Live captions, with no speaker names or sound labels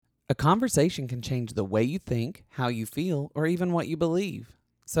A conversation can change the way you think, how you feel, or even what you believe.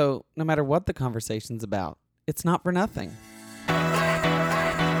 So, no matter what the conversation's about, it's not for nothing.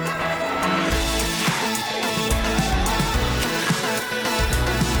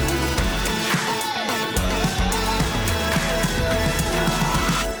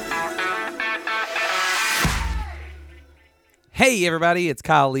 Hey everybody, it's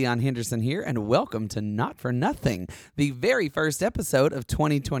Kyle Leon Henderson here, and welcome to Not For Nothing. The very first episode of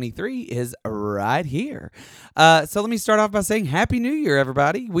 2023 is right here. So let me start off by saying Happy New Year,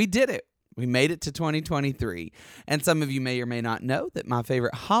 everybody. We did it. We made it to 2023. And some of you may or may not know that my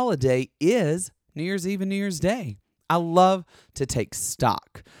favorite holiday is New Year's Eve and New Year's Day. I love to take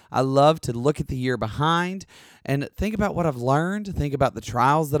stock. I love to look at the year behind and think about what I've learned, think about the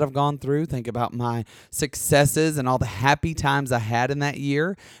trials that I've gone through, think about my successes and all the happy times I had in that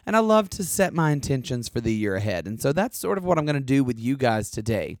year. And I love to set my intentions for the year ahead. And so that's sort of what I'm going to do with you guys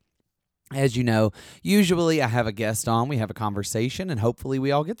today. As you know, usually I have a guest on, we have a conversation, and hopefully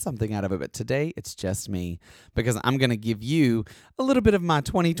we all get something out of it. But today, it's just me, because I'm going to give you a little bit of my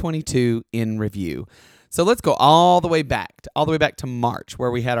 2022 in review. So let's go all the way back to March,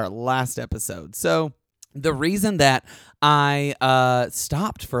 where we had our last episode. So the reason that I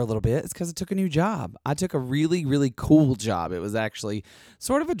stopped for a little bit is because I took a new job. I took a really, really cool job. It was actually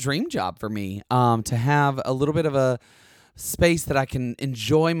sort of a dream job for me, to have a little bit of a space that I can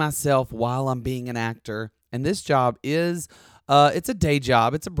enjoy myself while I'm being an actor. And this job is, it's a day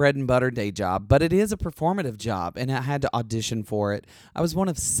job. It's a bread and butter day job, but it is a performative job, and I had to audition for it. I was one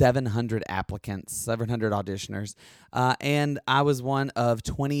of 700 applicants, 700 auditioners, and I was one of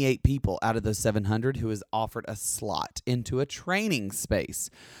 28 people out of those 700 who was offered a slot into a training space.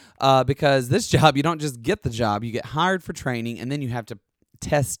 Because this job, you don't just get the job, you get hired for training, and then you have to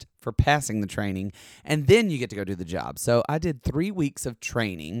test for passing the training, and then you get to go do the job. So I did 3 weeks of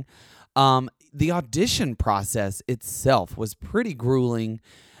training. The audition process itself was pretty grueling,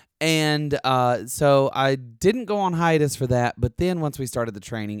 and so I didn't go on hiatus for that. But then once we started the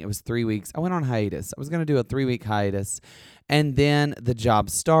training, it was 3 weeks. I went on hiatus. I was going to do a 3-week hiatus, and then the job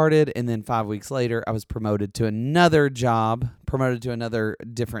started, and then 5 weeks later, I was promoted to another job, promoted to another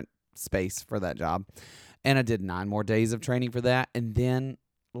different space for that job. And I did 9 more days of training for that. And then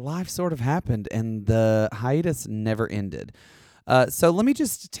life sort of happened, and the hiatus never ended. So let me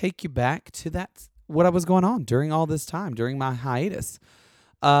just take you back to what I was going on during all this time, during my hiatus.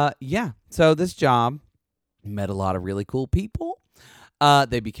 So this job, met a lot of really cool people.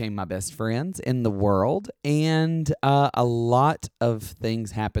 They became my best friends in the world. And a lot of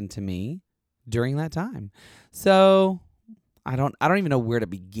things happened to me during that time. So I don't even know where to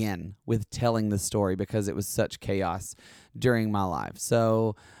begin with telling the story, because it was such chaos during my life.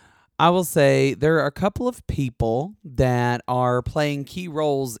 So I will say there are a couple of people that are playing key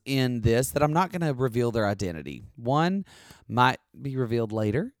roles in this that I'm not going to reveal their identity. One might be revealed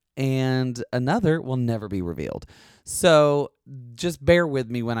later, and another will never be revealed. So just bear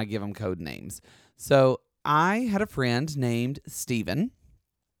with me when I give them code names. So I had a friend named Steven.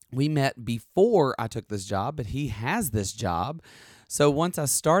 We met before I took this job, but he has this job. So once I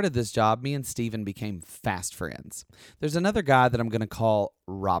started this job, me and Steven became fast friends. There's another guy that I'm going to call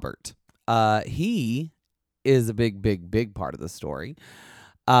Robert. He is a big part of the story.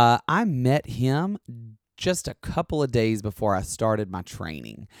 I met him just a couple of days before I started my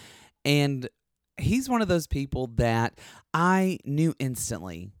training. And he's one of those people that I knew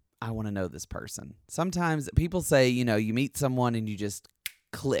instantly, I want to know this person. Sometimes people say, you meet someone and you just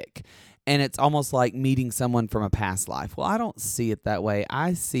click, and it's almost like meeting someone from a past life. Well, I don't see it that way.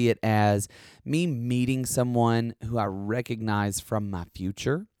 I see it as me meeting someone who I recognize from my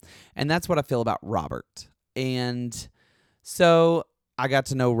future, and that's what I feel about Robert. And so I got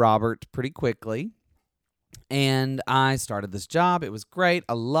to know Robert pretty quickly, and I started this job. It was great.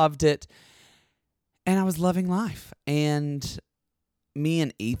 I loved it, and I was loving life. And me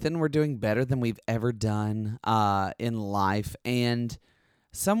and Ethan were doing better than we've ever done in life, and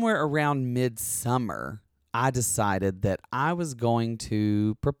somewhere around midsummer, I decided that I was going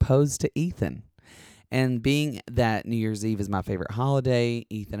to propose to Ethan. And being that New Year's Eve is my favorite holiday,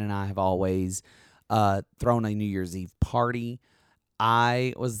 Ethan and I have always thrown a New Year's Eve party.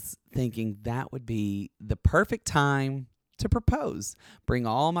 I was thinking that would be the perfect time to propose. Bring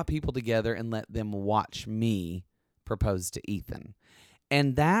all my people together and let them watch me propose to Ethan.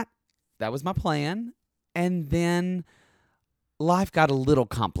 And that was my plan. And then life got a little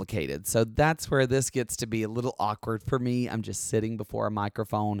complicated. So that's where this gets to be a little awkward for me. I'm just sitting before a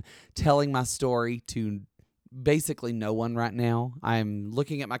microphone telling my story to basically no one right now. I'm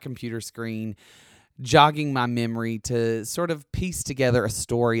looking at my computer screen jogging my memory to sort of piece together a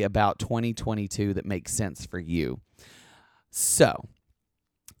story about 2022 that makes sense for you. So,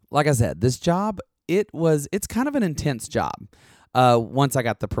 like I said, this job, it's kind of an intense job. Once I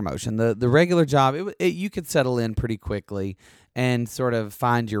got the promotion, the regular job, you could settle in pretty quickly and sort of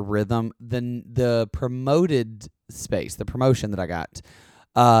find your rhythm. Then the promoted space, the promotion that I got,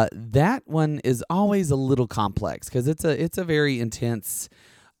 that one is always a little complex because it's a very intense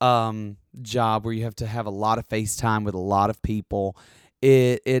job where you have to have a lot of face time with a lot of people.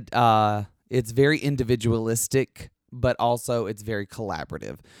 It's very individualistic, but also it's very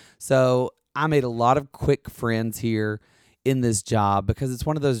collaborative. So I made a lot of quick friends here in this job because it's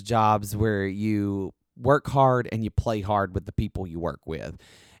one of those jobs where you work hard and you play hard with the people you work with.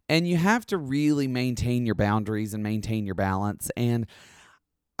 And you have to really maintain your boundaries and maintain your balance. And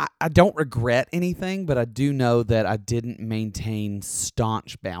I don't regret anything, but I do know that I didn't maintain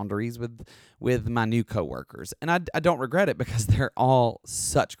staunch boundaries with my new coworkers. And I don't regret it because they're all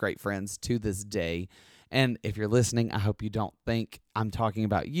such great friends to this day. And if you're listening, I hope you don't think I'm talking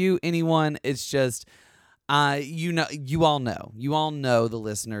about you, anyone. It's just, you all know the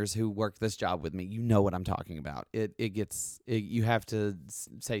listeners who work this job with me. You know what I'm talking about. You have to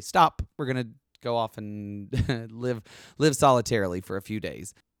say, stop. We're going to go off and live solitarily for a few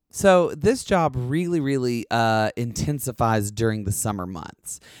days. So this job really, really intensifies during the summer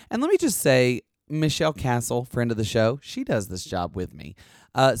months. And let me just say, Michelle Castle, friend of the show, she does this job with me.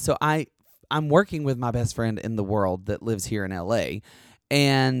 So I'm working with my best friend in the world that lives here in LA,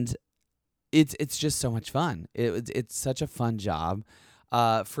 and it's just so much fun. It's such a fun job.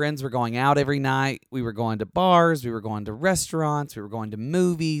 Friends were going out every night. We were going to bars. We were going to restaurants. We were going to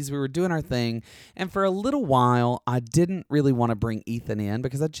movies. We were doing our thing. And for a little while, I didn't really want to bring Ethan in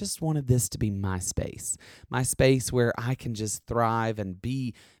because I just wanted this to be my space where I can just thrive and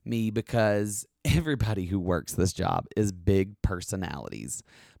be me, because everybody who works this job is big personalities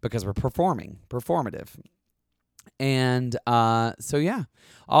because we're performative. And so yeah,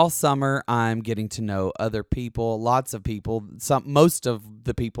 all summer I'm getting to know other people, lots of people. Most of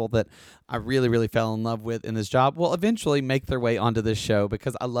the people that I really, really fell in love with in this job will eventually make their way onto this show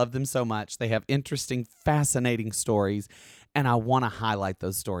because I love them so much. They have interesting, fascinating stories, and I want to highlight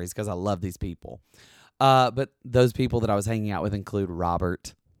those stories because I love these people. But those people that I was hanging out with include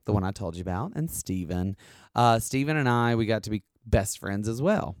Robert, the one I told you about, and Steven. Steven and I, we got to be best friends as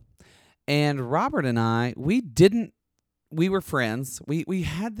well. And Robert and I, we were friends. We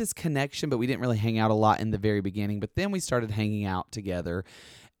had this connection, but we didn't really hang out a lot in the very beginning. But then we started hanging out together,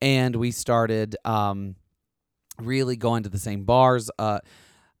 and we started really going to the same bars.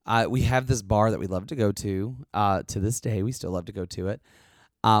 We have this bar that we love to go to. To this day, we still love to go to it.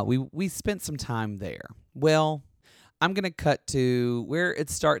 We spent some time there. Well, I'm going to cut to where it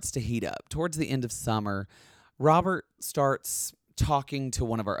starts to heat up. Towards the end of summer, Robert starts talking to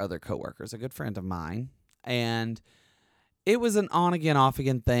one of our other coworkers, a good friend of mine, and it was an on again, off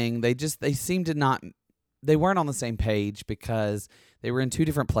again thing. They seemed to they weren't on the same page because they were in two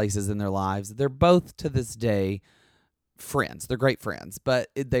different places in their lives. They're both to this day friends. They're great friends, but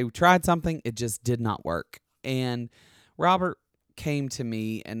they tried something, it just did not work. And Robert came to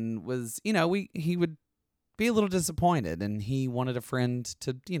me and was, he would be a little disappointed, and he wanted a friend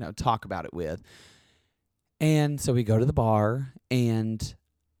to, talk about it with. And so we go to the bar and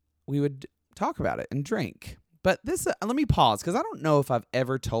we would talk about it and drink. But this, let me pause because I don't know if I've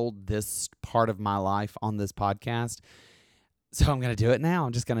ever told this part of my life on this podcast. So I'm going to do it now.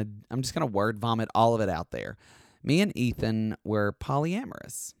 I'm just going to word vomit all of it out there. Me and Ethan were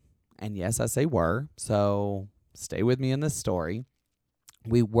polyamorous. And yes, I say were. So stay with me in this story.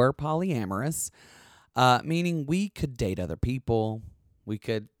 We were polyamorous, meaning we could date other people. We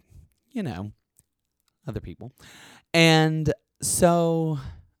could, other people. And so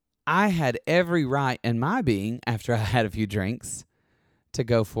I had every right in my being, after I had a few drinks, to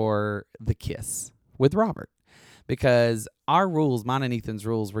go for the kiss with Robert. Because our rules, mine and Ethan's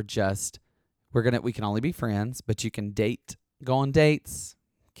rules, were just, we can only be friends, but you can date, go on dates,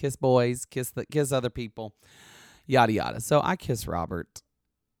 kiss boys, kiss other people, yada yada. So I kissed Robert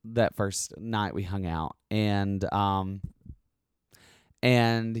that first night we hung out, and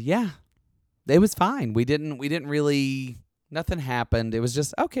yeah, it was fine. We didn't really, nothing happened. It was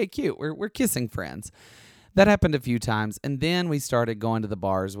just, okay, cute. We're kissing friends. That happened a few times. And then we started going to the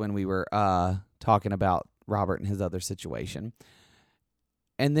bars when we were talking about Robert and his other situation.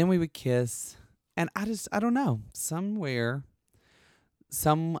 And then we would kiss. And I don't know,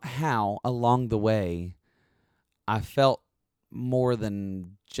 somehow along the way, I felt more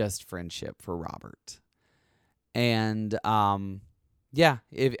than just friendship for Robert. And yeah,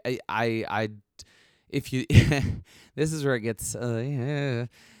 if I if you this is where it gets yeah.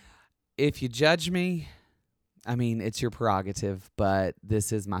 If you judge me, I mean, it's your prerogative, but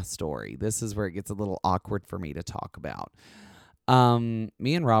this is my story. This is where it gets a little awkward for me to talk about.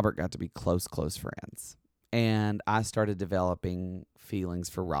 Me and Robert got to be close friends, and I started developing feelings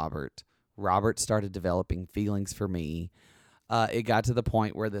for Robert. Robert started developing feelings for me. It got to the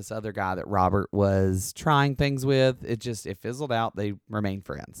point where this other guy that Robert was trying things with, it fizzled out. They remained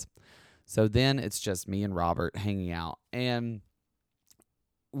friends. So then it's just me and Robert hanging out. And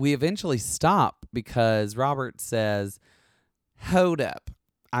we eventually stop because Robert says, hold up.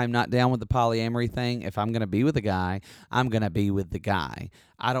 I'm not down with the polyamory thing. If I'm going to be with a guy, I'm going to be with the guy.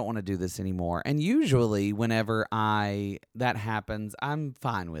 I don't want to do this anymore. And usually whenever that happens, I'm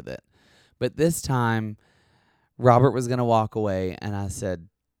fine with it. But this time, Robert was going to walk away, and I said,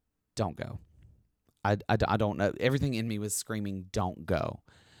 don't go. I don't know. Everything in me was screaming, don't go.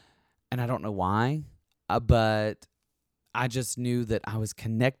 And I don't know why, but I just knew that I was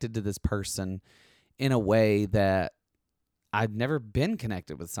connected to this person in a way that I'd never been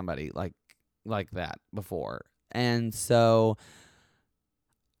connected with somebody like that before. And so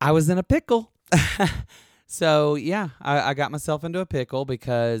I was in a pickle. So, yeah, I got myself into a pickle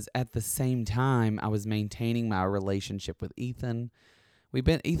because at the same time, I was maintaining my relationship with Ethan.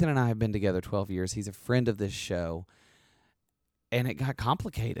 Ethan and I have been together 12 years. He's a friend of this show. And it got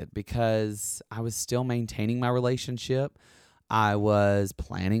complicated because I was still maintaining my relationship. I was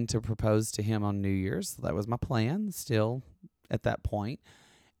planning to propose to him on New Year's. That was my plan still at that point.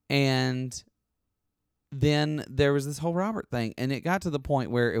 And then there was this whole Robert thing. And it got to the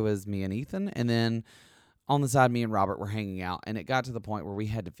point where it was me and Ethan. And then on the side, me and Robert were hanging out. And it got to the point where we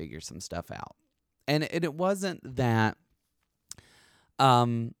had to figure some stuff out. And it wasn't that...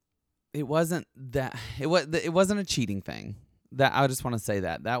 It wasn't a cheating thing. That I just want to say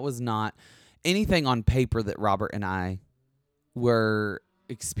that was not anything on paper that Robert and I were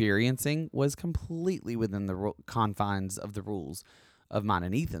experiencing was completely within the confines of the rules of mine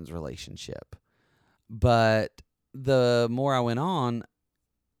and Ethan's relationship. But the more I went on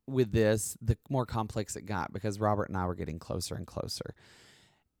with this, the more complex it got because Robert and I were getting closer and closer.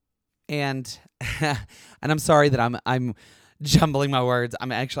 And I'm sorry that I'm jumbling my words.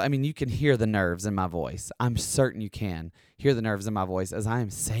 You can hear the nerves in my voice. I'm certain you can hear the nerves in my voice as I am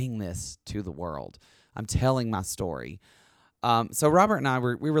saying this to the world. I'm telling my story. So Robert and I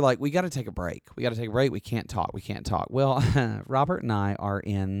we were like, we got to take a break. We can't talk. Well, Robert and I are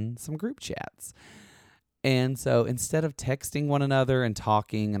in some group chats. And so instead of texting one another and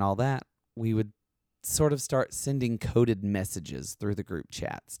talking and all that, we would sort of start sending coded messages through the group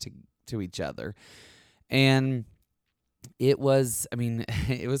chats to each other. And it was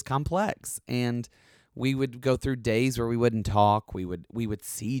complex, and we would go through days where we wouldn't talk. We would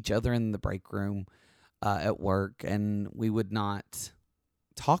see each other in the break room at work, and we would not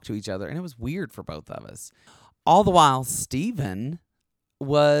talk to each other, and it was weird for both of us. All the while, Steven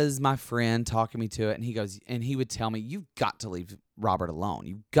was my friend talking me to it, and he would tell me, "You've got to leave Robert alone.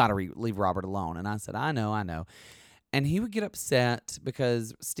 You've got to leave Robert alone." And I said, "I know." And he would get upset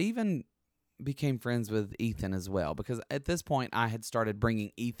because Steven became friends with Ethan as well, because at this point I had started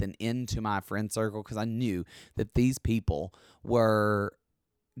bringing Ethan into my friend circle because I knew that these people were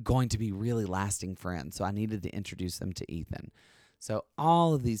going to be really lasting friends, so I needed to introduce them to Ethan. So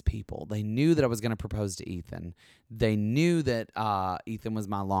all of these people, they knew that I was going to propose to Ethan. They knew that Ethan was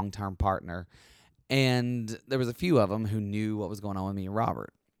my long-term partner, and there was a few of them who knew what was going on with me and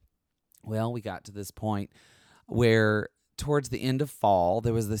Robert. Well, we got to this point where towards the end of fall,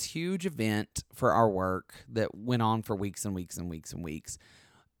 there was this huge event for our work that went on for weeks and weeks and weeks and weeks.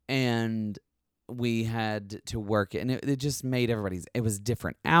 And we had to work it. And it just made it was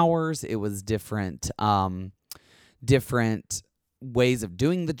different hours. It was different ways of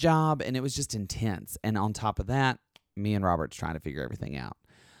doing the job. And it was just intense. And on top of that, me and Robert's trying to figure everything out.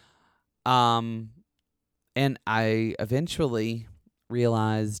 And I eventually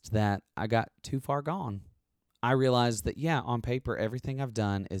realized that I got too far gone. I realized that, yeah, on paper, everything I've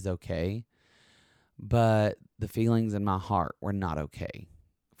done is okay, but the feelings in my heart were not okay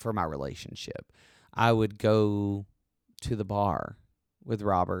for my relationship. I would go to the bar with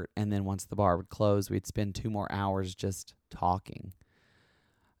Robert, and then once the bar would close, we'd spend 2 more hours just talking.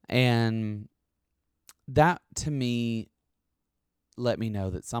 And that, to me, let me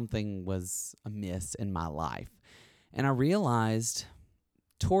know that something was amiss in my life. And I realized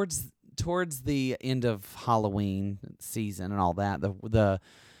towards the end of Halloween season and all that,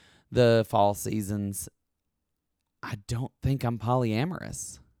 the fall seasons, I don't think I'm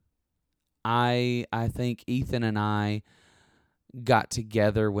polyamorous. I think Ethan and I got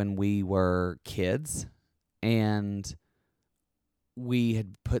together when we were kids, and we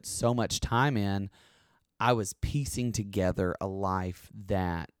had put so much time in. I was piecing together a life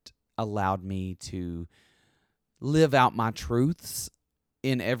that allowed me to live out my truths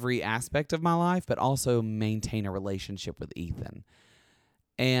in every aspect of my life, but also maintain a relationship with Ethan.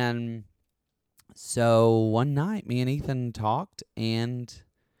 And so one night, me and Ethan talked, and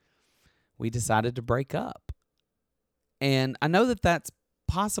we decided to break up. And I know that that's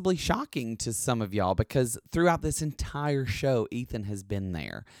possibly shocking to some of y'all, because throughout this entire show, Ethan has been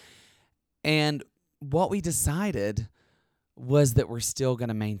there. And what we decided was that we're still going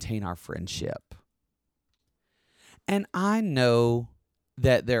to maintain our friendship. And I know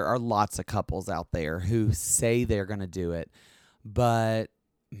that there are lots of couples out there who say they're going to do it, but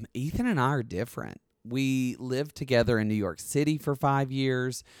Ethan and I are different. We lived together in New York City for 5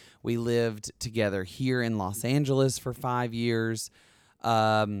 years. We lived together here in Los Angeles for 5 years.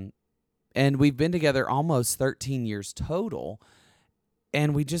 And we've been together almost 13 years total.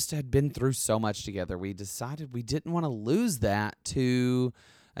 And we just had been through so much together. We decided we didn't want to lose that to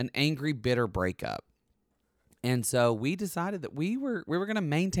an angry, bitter breakup. And so we decided that we were going to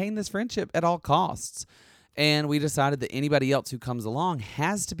maintain this friendship at all costs. And we decided that anybody else who comes along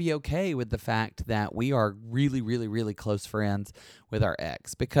has to be okay with the fact that we are really, really, really close friends with our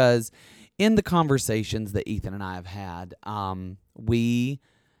ex. Because in the conversations that Ethan and I have had, we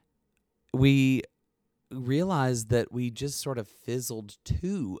realized that we just sort of fizzled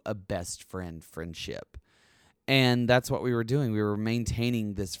to a best friend friendship. And that's what we were doing. We were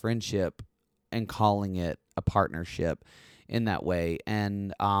maintaining this friendship and calling it a partnership in that way.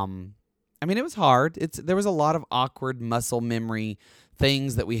 And I mean, it was hard. There was a lot of awkward muscle memory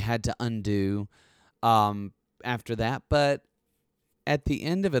things that we had to undo after that. But at the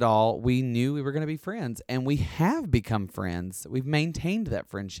end of it all, we knew we were going to be friends, and we have become friends. We've maintained that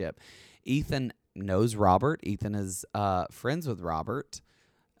friendship. Ethan knows Robert. Ethan is friends with Robert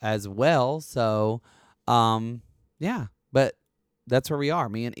as well. So, yeah, but that's where we are.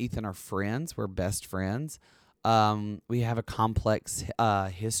 Me and Ethan are friends. We're best friends. We have a complex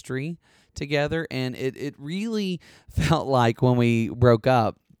history together, and it really felt like when we broke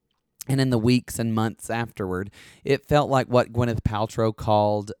up, and in the weeks and months afterward, it felt like what Gwyneth Paltrow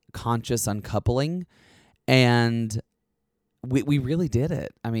called conscious uncoupling, and we really did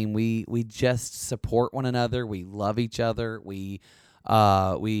it. I mean, we just support one another. We love each other. We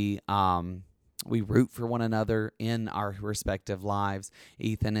root for one another in our respective lives.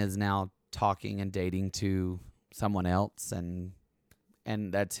 Ethan is now talking and dating to someone else, and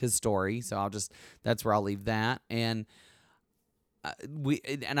that's his story. So that's where I'll leave that. And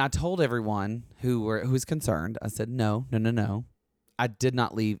I told everyone who's concerned. I said, no. I did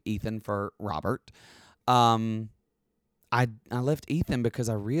not leave Ethan for Robert. I left Ethan because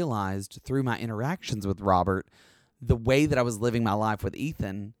I realized through my interactions with Robert, the way that I was living my life with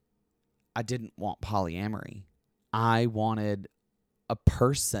Ethan, I didn't want polyamory. I wanted a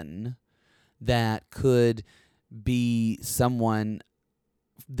person that could be someone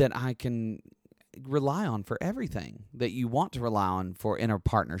that I can rely on for everything that you want to rely on for in a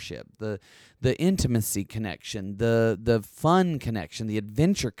partnership. The intimacy connection, the fun connection, the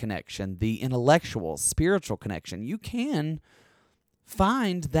adventure connection, the intellectual, spiritual connection. You can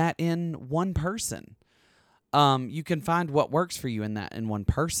find that in one person. You can find what works for you in one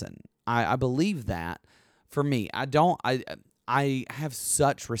person. I believe that for me. I have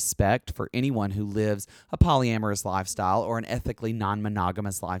such respect for anyone who lives a polyamorous lifestyle or an ethically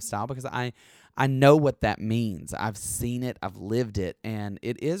non-monogamous lifestyle, because I know what that means. I've seen it, I've lived it, and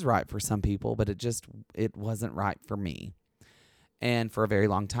it is right for some people, but it wasn't right for me. And for a very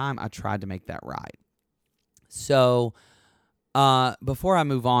long time, I tried to make that right. So before I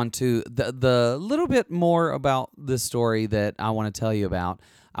move on to the little bit more about the story that I want to tell you about,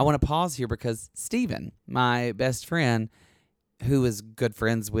 I want to pause here because Stephen, my best friend, who is good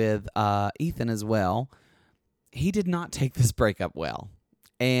friends with Ethan as well, he did not take this breakup well.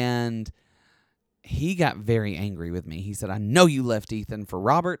 And he got very angry with me. He said, I know you left Ethan for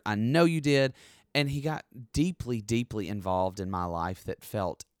Robert. I know you did. And he got deeply, deeply involved in my life that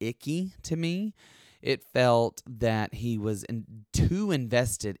felt icky to me. It felt that he was too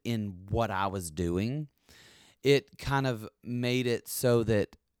invested in what I was doing. It kind of made it so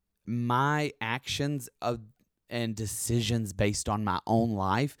that my actions and decisions based on my own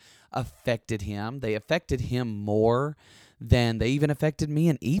life affected him. They affected him more than they even affected me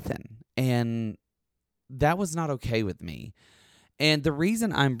and Ethan. And that was not okay with me. And the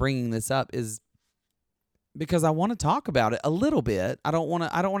reason I'm bringing this up is because I want to talk about it a little bit. I don't want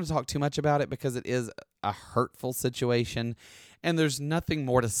to talk too much about it because it is a hurtful situation. And there's nothing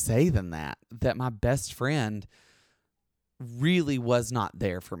more to say than that my best friend really was not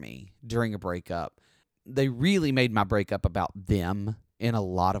there for me during a breakup. They really made my breakup about them in a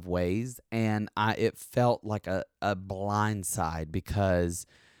lot of ways. And it felt like a blind side because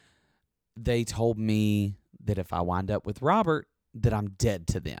they told me that if I wind up with Robert, that I'm dead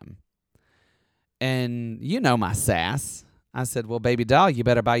to them. And you know my sass. I said, well, baby doll, you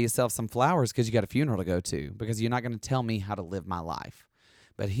better buy yourself some flowers because you got a funeral to go to, because you're not going to tell me how to live my life.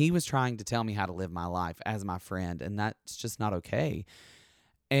 But he was trying to tell me how to live my life as my friend, and that's just not okay.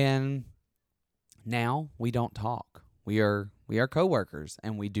 And now we don't talk. We are coworkers,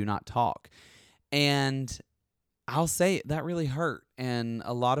 and we do not talk. And I'll say it, that really hurt. And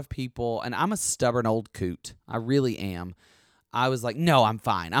a lot of people, and I'm a stubborn old coot. I really am. I was like, no, I'm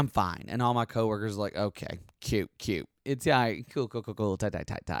fine. And all my coworkers were like, okay, cute. It's cool,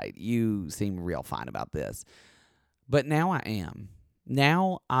 tight. You seem real fine about this. But now I am.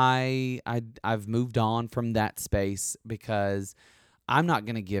 Now I've moved on from that space because I'm not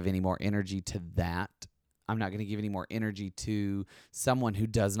going to give any more energy to that. I'm not going to give any more energy to someone who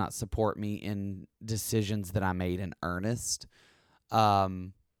does not support me in decisions that I made in earnest. I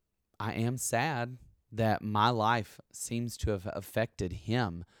am sad that my life seems to have affected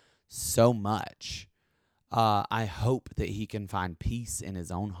him so much. I hope that he can find peace in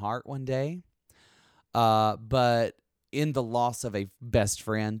his own heart one day. But in the loss of a best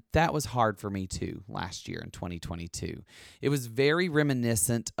friend, that was hard for me too last year in 2022. It was very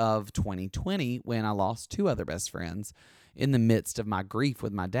reminiscent of 2020 when I lost two other best friends in the midst of my grief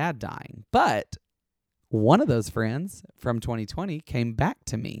with my dad dying. But one of those friends from 2020 came back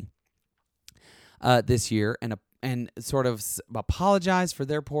to me this year and sort of apologized for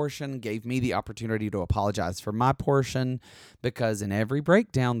their portion, gave me the opportunity to apologize for my portion, because in every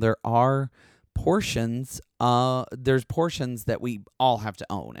breakdown there are portions. There's portions that we all have to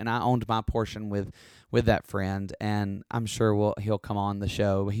own, and I owned my portion with that friend, and I'm sure he'll come on the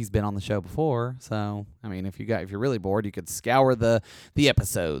show. He's been on the show before, so I mean, if you're really bored, you could scour the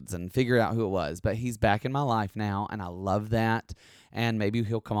episodes and figure out who it was. But he's back in my life now, and I love that. And maybe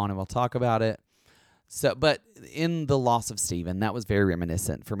he'll come on and we'll talk about it. So, but in the loss of Steven, that was very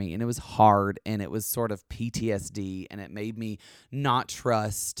reminiscent for me, and it was hard, and it was sort of PTSD, and it made me not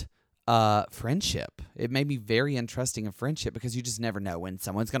trust friendship. It made me very untrusting of friendship because you just never know when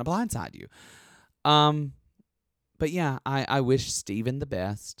someone's going to blindside you. But yeah, I wish Steven the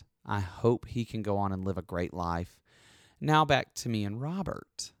best. I hope he can go on and live a great life. Now back to me and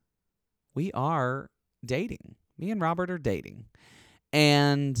Robert. We are dating. Me and Robert are dating,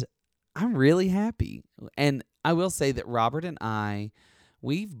 and I'm really happy. And I will say that Robert and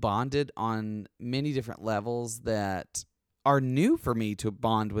we've bonded on many different levels that are new for me to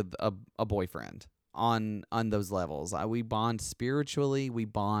bond with a boyfriend on those levels. We bond spiritually. We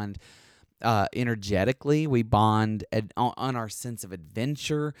bond energetically. We bond on our sense of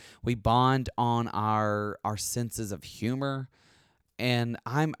adventure. We bond on our senses of humor. And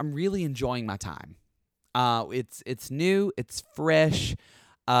I'm really enjoying my time. It's new. It's fresh.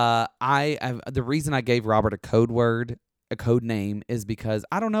 The reason I gave Robert a code name, is because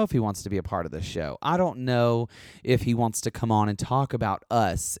I don't know if he wants to be a part of this show. I don't know if he wants to come on and talk about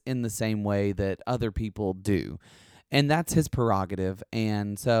us in the same way that other people do. And that's his prerogative.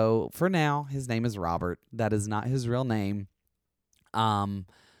 And so for now, his name is Robert. That is not his real name.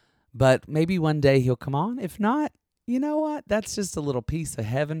 But maybe one day he'll come on. If not, you know what? That's just a little piece of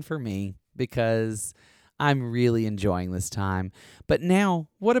heaven for me, because I'm really enjoying this time. But now,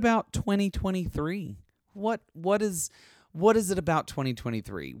 what about 2023? What is it about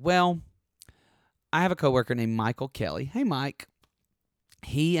 2023? Well, I have a coworker named Michael Kelly. Hey, Mike.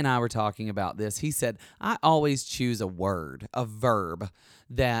 He and I were talking about this. He said, I always choose a verb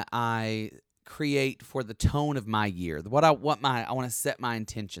that I create for the tone of my year, what I want to set my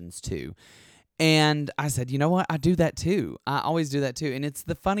intentions to. And I said, you know what? I do that too. I always do that too. And it's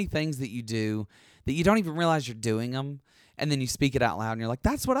the funny things that you do that you don't even realize you're doing them. And then you speak it out loud and you're like,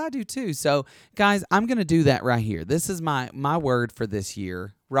 that's what I do too. So guys, I'm going to do that right here. This is my word for this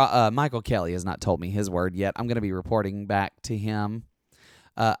year. Michael Kelly has not told me his word yet. I'm going to be reporting back to him.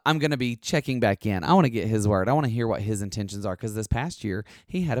 I'm going to be checking back in. I want to get his word. I want to hear what his intentions are, because this past year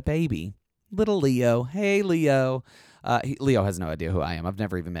he had a baby. Little Leo. Hey, Leo. Leo has no idea who I am. I've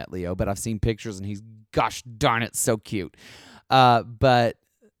never even met Leo, but I've seen pictures and he's, gosh darn it, so cute. But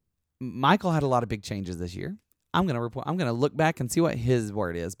Michael had a lot of big changes this year. I'm going to look back and see what his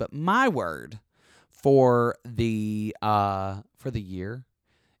word is. But my word for the year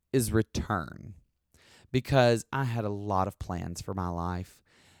is return, because I had a lot of plans for my life.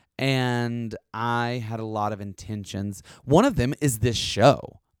 And I had a lot of intentions. One of them is this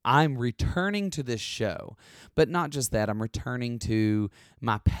show. I'm returning to this show, but not just that. I'm returning to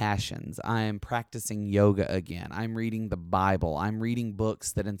my passions. I am practicing yoga again. I'm reading the Bible. I'm reading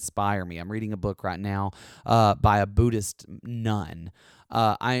books that inspire me. I'm reading a book right now by a Buddhist nun.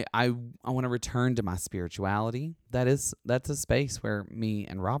 I want to return to my spirituality. That's a space where me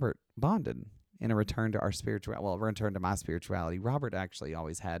and Robert bonded in a return to our return to my spirituality. Robert actually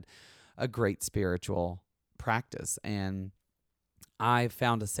always had a great spiritual practice, and I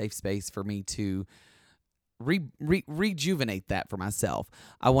found a safe space for me to rejuvenate that for myself.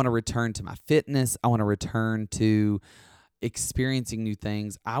 I want to return to my fitness. I want to return to experiencing new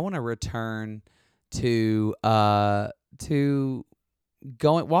things. I want to return to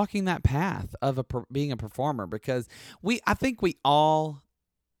walking that path of being a performer, because I think we all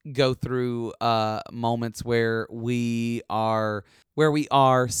go through moments where we are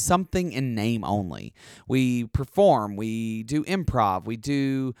something in name only. We perform, we do improv,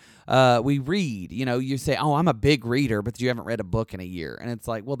 we read. You say, "Oh, I'm a big reader," but you haven't read a book in a year. And it's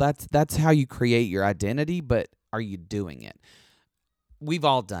like, well, that's how you create your identity, but are you doing it? We've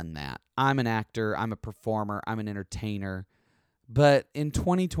all done that. I'm an actor, I'm a performer, I'm an entertainer. But in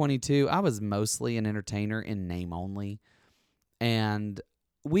 2022, I was mostly an entertainer in name only. And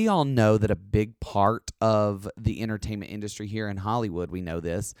we all know that a big part of the entertainment industry here in Hollywood, we know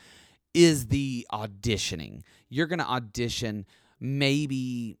this, is the auditioning. You're going to audition,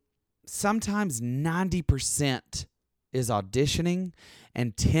 maybe sometimes 90% is auditioning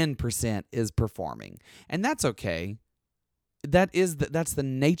and 10% is performing. And that's okay. That's the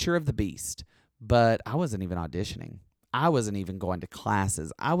nature of the beast. But I wasn't even auditioning. I wasn't even going to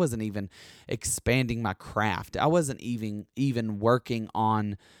classes. I wasn't even expanding my craft. I wasn't even working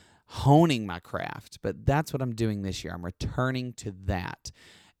on honing my craft. But that's what I'm doing this year. I'm returning to that.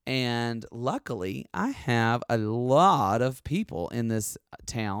 And luckily, I have a lot of people in this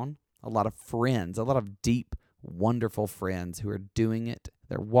town, a lot of friends, a lot of deep, wonderful friends who are doing it.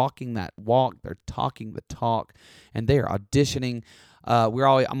 They're walking that walk. They're talking the talk. And they are auditioning.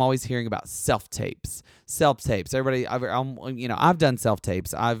 I'm always hearing about self-tapes. Everybody, I've done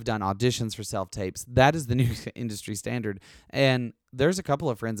self-tapes. I've done auditions for self-tapes. That is the new industry standard. And there's a couple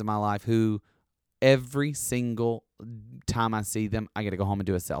of friends in my life who every single time I see them, I got to go home and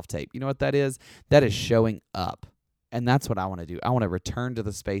do a self-tape. You know what that is? That is showing up. And that's what I want to do. I want to return to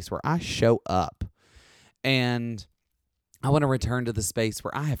the space where I show up. And I want to return to the space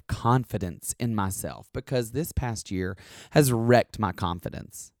where I have confidence in myself, because this past year has wrecked my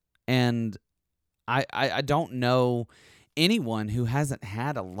confidence. And I don't know anyone who hasn't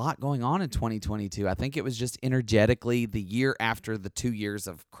had a lot going on in 2022. I think it was just energetically the year after the 2 years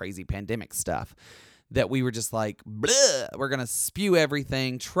of crazy pandemic stuff that we were just like, bleh, we're going to spew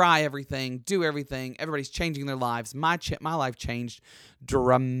everything, try everything, do everything. Everybody's changing their lives. My life changed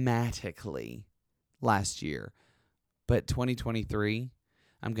dramatically last year. But 2023,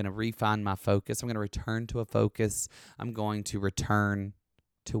 I'm going to refine my focus. I'm going to return to a focus. I'm going to return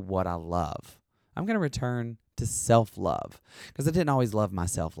to what I love. I'm going to return to self-love, because I didn't always love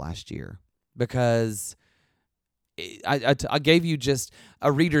myself last year, because I gave you just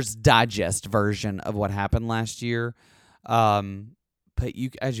a Reader's Digest version of what happened last year. But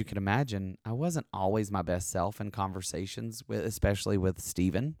as you can imagine, I wasn't always my best self in conversations, especially with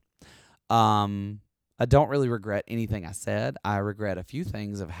Stephen. I don't really regret anything I said. I regret a few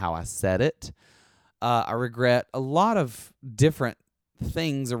things of how I said it. I regret a lot of different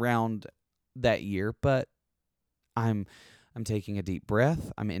things around that year, but I'm taking a deep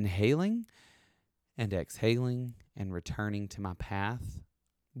breath. I'm inhaling and exhaling and returning to my path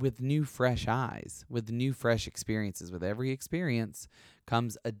with new fresh eyes, with new fresh experiences. With every experience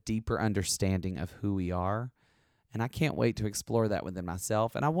comes a deeper understanding of who we are. And I can't wait to explore that within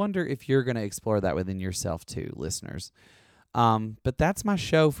myself. And I wonder if you're going to explore that within yourself too, listeners. But that's my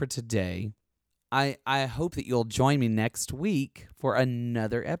show for today. I hope that you'll join me next week for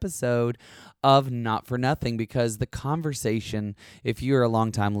another episode of Not for Nothing, because the conversation, if you're a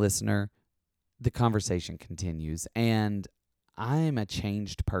longtime listener, the conversation continues. And I'm a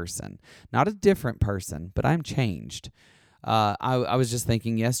changed person. Not a different person, but I'm changed. I was just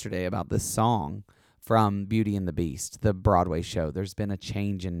thinking yesterday about this song from Beauty and the Beast, the Broadway show. There's been a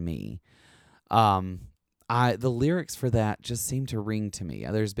change in me. The lyrics for that just seem to ring to me.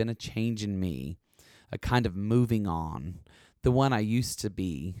 There's been a change in me, a kind of moving on. The one I used to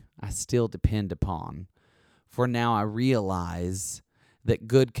be, I still depend upon. For now I realize that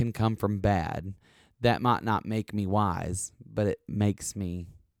good can come from bad. That might not make me wise, but it makes me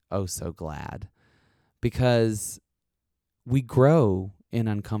oh so glad. Because we grow in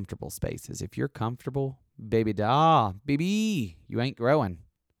uncomfortable spaces. If you're comfortable, baby, you ain't growing.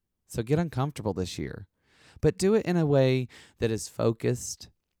 So get uncomfortable this year. But do it in a way that is focused,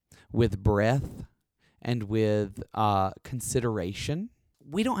 with breath, and with consideration.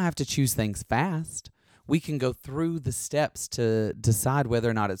 We don't have to choose things fast. We can go through the steps to decide whether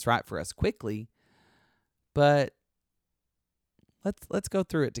or not it's right for us quickly. But let's go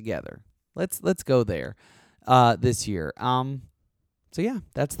through it together. Let's go there this year. So yeah,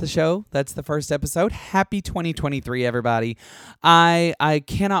 that's the show. That's the first episode. Happy 2023, everybody. I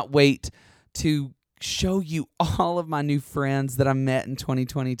cannot wait to show you all of my new friends that I met in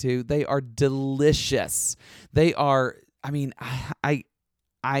 2022. They are delicious. They are, I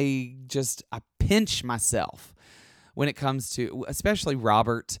pinch myself when it comes to, especially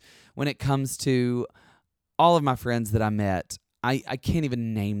Robert, when it comes to all of my friends that I met. I can't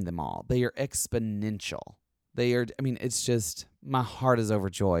even name them all. They are exponential. It's just, my heart is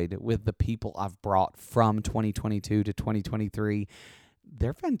overjoyed with the people I've brought from 2022 to 2023.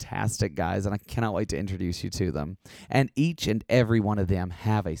 They're fantastic guys, and I cannot wait to introduce you to them. And each and every one of them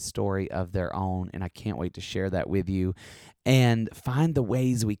have a story of their own, and I can't wait to share that with you and find the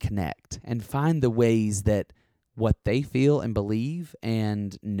ways we connect and find the ways that what they feel and believe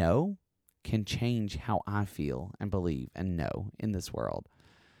and know can change how I feel and believe and know in this world.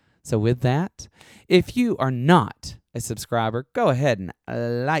 So with that, if you are not a subscriber, go ahead and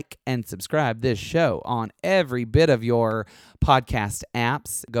like and subscribe this show on every bit of your podcast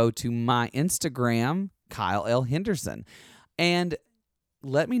apps. Go to my Instagram, Kyle L. Henderson, and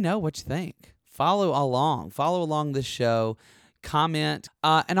let me know what you think. Follow along this show. Comment,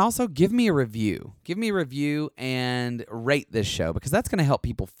 and also give me a review. Give me a review and rate this show, because that's going to help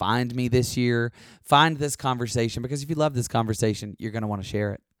people find me this year, find this conversation, because if you love this conversation, you're going to want to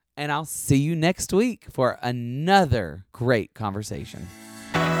share it. And I'll see you next week for another great conversation.